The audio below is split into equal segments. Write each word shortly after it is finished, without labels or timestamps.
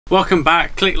Welcome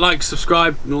back. Click like,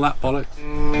 subscribe, and all that bollocks.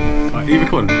 Right, you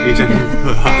recording?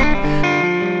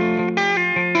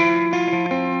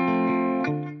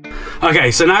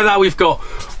 Okay, so now that we've got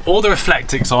all the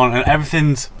reflectics on and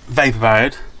everything's vapor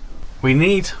powered, we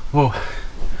need, well,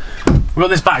 we've got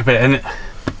this back bit and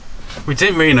we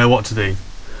didn't really know what to do.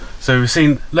 So we've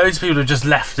seen loads of people have just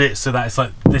left it so that it's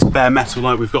like this bare metal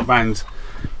like we've got around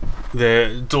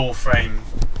the door frame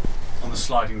on the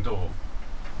sliding door.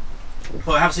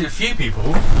 But I have seen a few people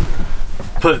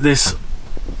put this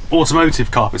automotive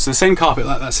carpet, so the same carpet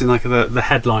like that's in like the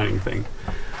headlining thing,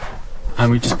 and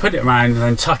we just put it around and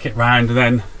then tuck it round, and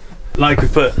then like we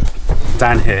put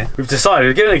down here, we've decided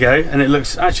we're giving it a go, and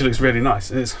it actually looks really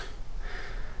nice. It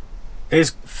is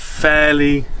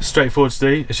fairly straightforward to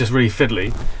do. It's just really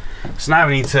fiddly. So now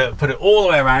we need to put it all the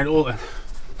way around,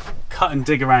 cut and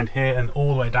dig around here and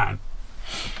all the way down.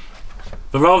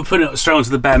 But rather than putting it straight onto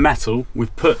the bare metal,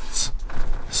 we've put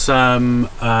some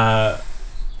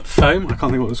foam. I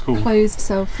can't think what it's called. Closed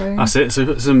cell foam. That's it. So we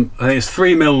put some, I think it's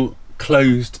 3mm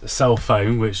closed cell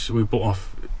foam, which we bought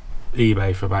off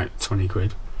eBay for about 20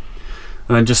 quid.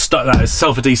 And then just stuck that as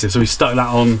self-adhesive. So we stuck that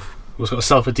on, it's got a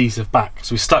self-adhesive back.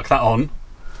 So we stuck that on.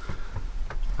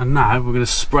 And now we're going to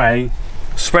spray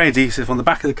adhesive on the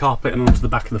back of the carpet and onto the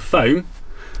back of the foam.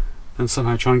 And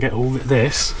somehow try and get all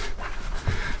this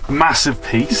massive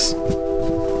piece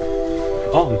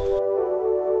on.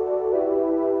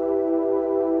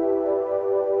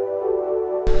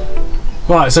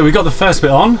 Right, so we got the first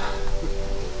bit on,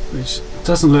 which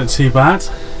doesn't look too bad.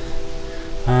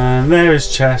 And there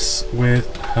is Chess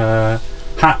with her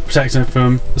hat protecting her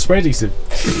from the spray adhesive.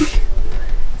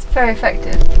 It's very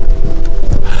effective.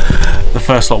 The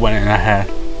first lot went in her hair.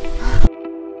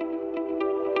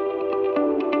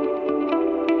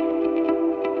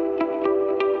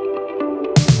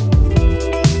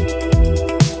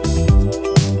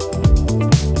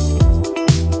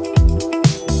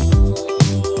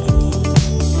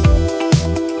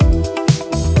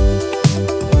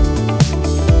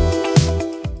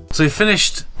 So we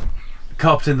finished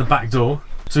carpeting the back door.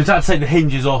 So we had to take the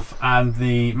hinges off and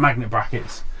the magnet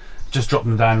brackets, just drop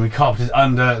them down. We carpeted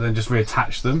under, then just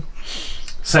reattached them.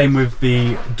 Same with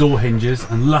the door hinges,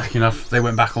 and lucky enough they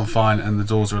went back on fine and the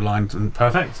doors are aligned and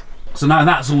perfect. So now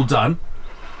that's all done,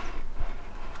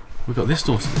 we've got this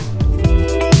door to do.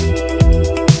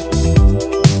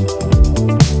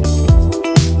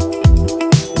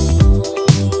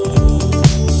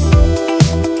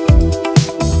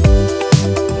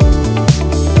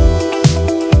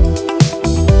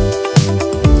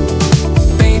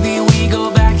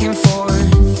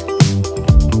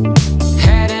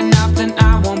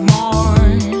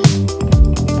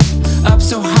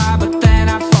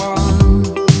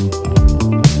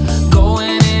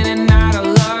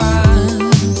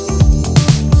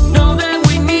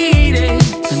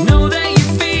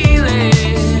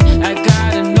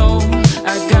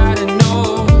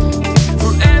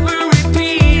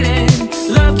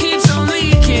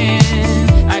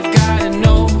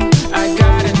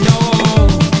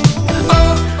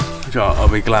 I'll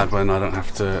be glad when I don't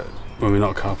have to, when we're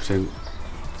not carpeting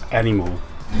anymore,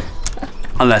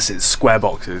 unless it's square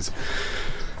boxes,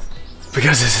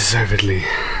 because this is so fiddly,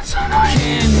 so nice.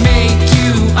 Can make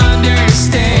you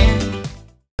understand.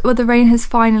 Well, the rain has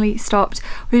finally stopped.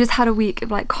 We just had a week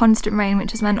of like constant rain,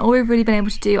 which has meant all we've really been able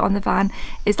to do on the van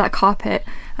is that carpet.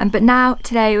 But now,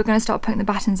 today, we're going to start putting the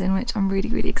battens in, which I'm really,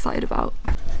 really excited about.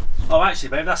 Oh, actually,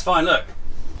 babe, that's fine, look.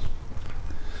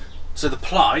 So the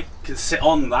ply can sit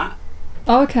on that.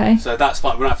 Oh, okay. So that's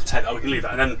fine, we don't have to take that, we can leave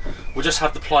that. And then we'll just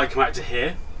have the ply come out to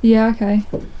here. Yeah, okay.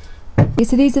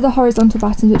 So these are the horizontal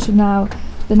battens which have now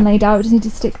been laid out. We just need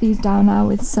to stick these down now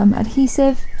with some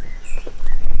adhesive.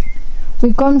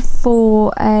 We've gone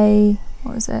for a,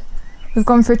 what is it? We've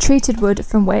gone for a treated wood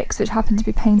from Wix, which happened to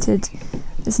be painted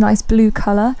this nice blue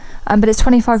colour. But it's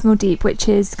 25mm deep, which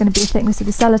is going to be the thickness of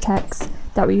the Celotex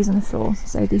that we use on the floor.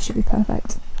 So these should be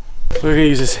perfect. We're going to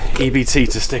use this EBT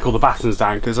to stick all the battens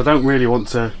down because I don't really want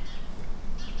to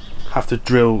have to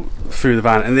drill through the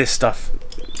van, and this stuff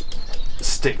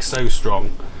sticks so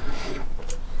strong.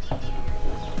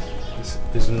 This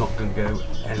is not going to go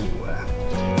anywhere.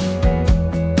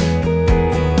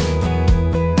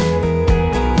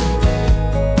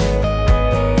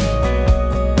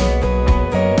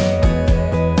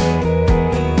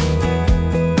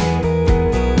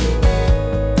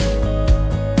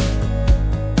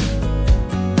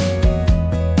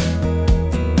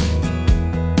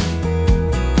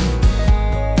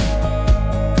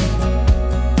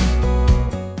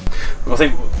 I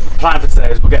think the plan for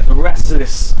today is we'll get the rest of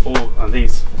this,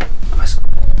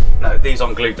 these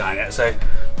aren't glued down yet, so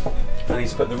I need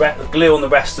to put the glue on the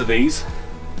rest of these,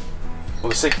 or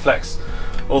the Sikaflex,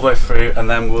 all the way through, and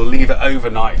then we'll leave it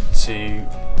overnight to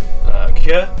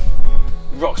cure.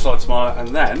 Rock solid tomorrow,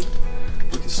 and then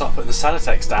we can start putting the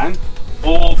Salatex down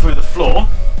all through the floor.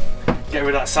 Get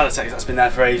rid of that Salatex that's been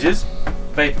there for ages.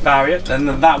 Vapor barrier, and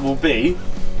then that will be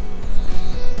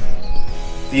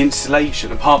the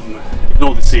insulation. Apart from,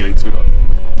 ignore the ceiling, because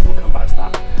we'll come back to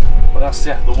that. But that's,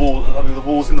 yeah, the wall. That'll be the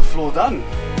walls and the floor done.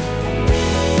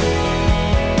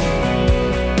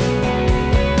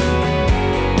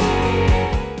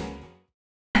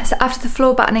 So after the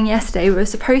floor battening yesterday, we were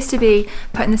supposed to be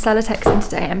putting the Celotex in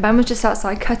today, and Ben was just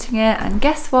outside cutting it, and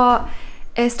guess what?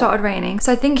 It started raining.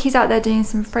 So I think he's out there doing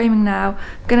some framing now.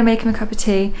 I'm gonna make him a cup of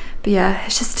tea. But yeah,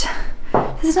 it's just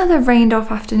another rained off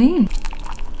afternoon.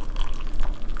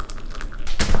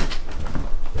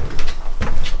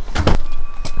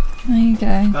 There you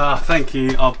go. Ah, thank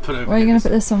you. I'll put it over. Where are you gonna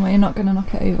put this one where you're not gonna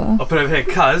knock it over? I'll put it over here,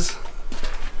 because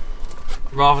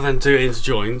rather than do it into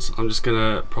joins, I'm just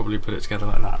gonna probably put it together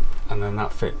like that, and then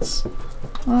that fits.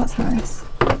 Oh, that's nice.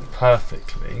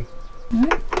 Perfectly.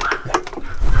 Right.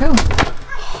 Cool.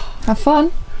 Have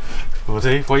fun. Will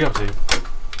do. What are you up to?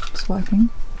 Just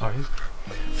working. Are you?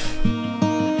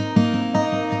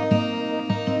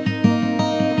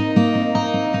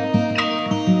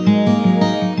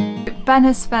 Ben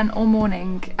has spent all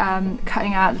morning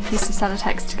cutting out the piece of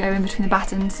Celotex to go in between the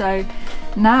battens, so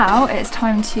now it's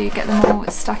time to get them all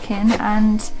stuck in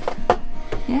and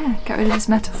yeah, get rid of this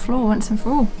metal floor once and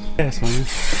for all. Yes, man.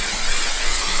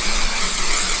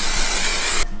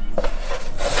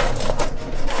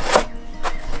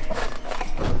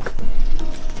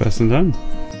 First and done.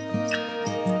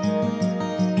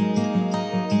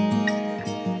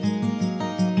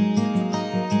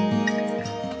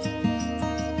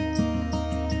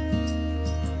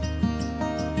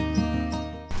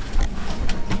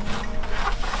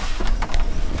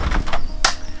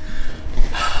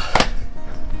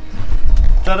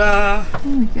 Ta-da!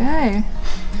 There we go.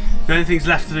 The only things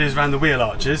left to do is around the wheel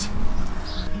arches.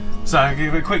 So I'll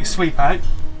give it a quick sweep out.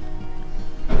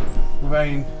 The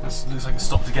rain looks like it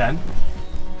stopped again.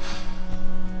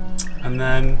 And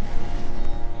then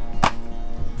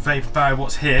vapor barrier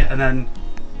what's here, and then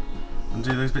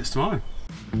undo those bits tomorrow.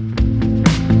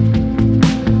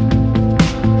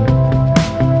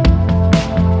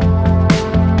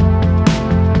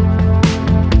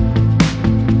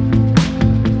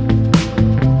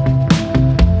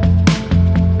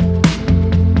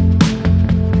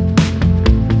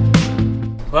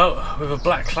 Well, with a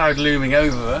black cloud looming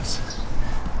over us,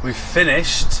 we've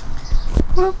finished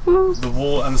the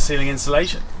wall and the ceiling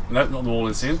insulation. No, not the wall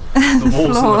and ceiling. The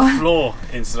walls and the floor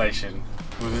insulation.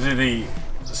 We'll do the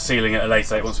ceiling at a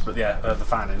later date once we put the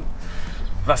fan in.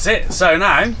 That's it. So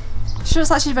now, Sure,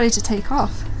 it's actually ready to take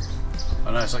off.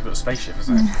 I know, it's like a little spaceship,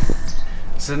 isn't it?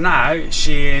 So now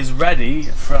she is ready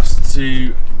for us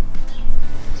to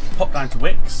pop down to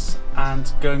Wicks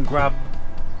and go and grab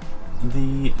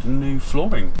the new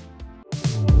flooring.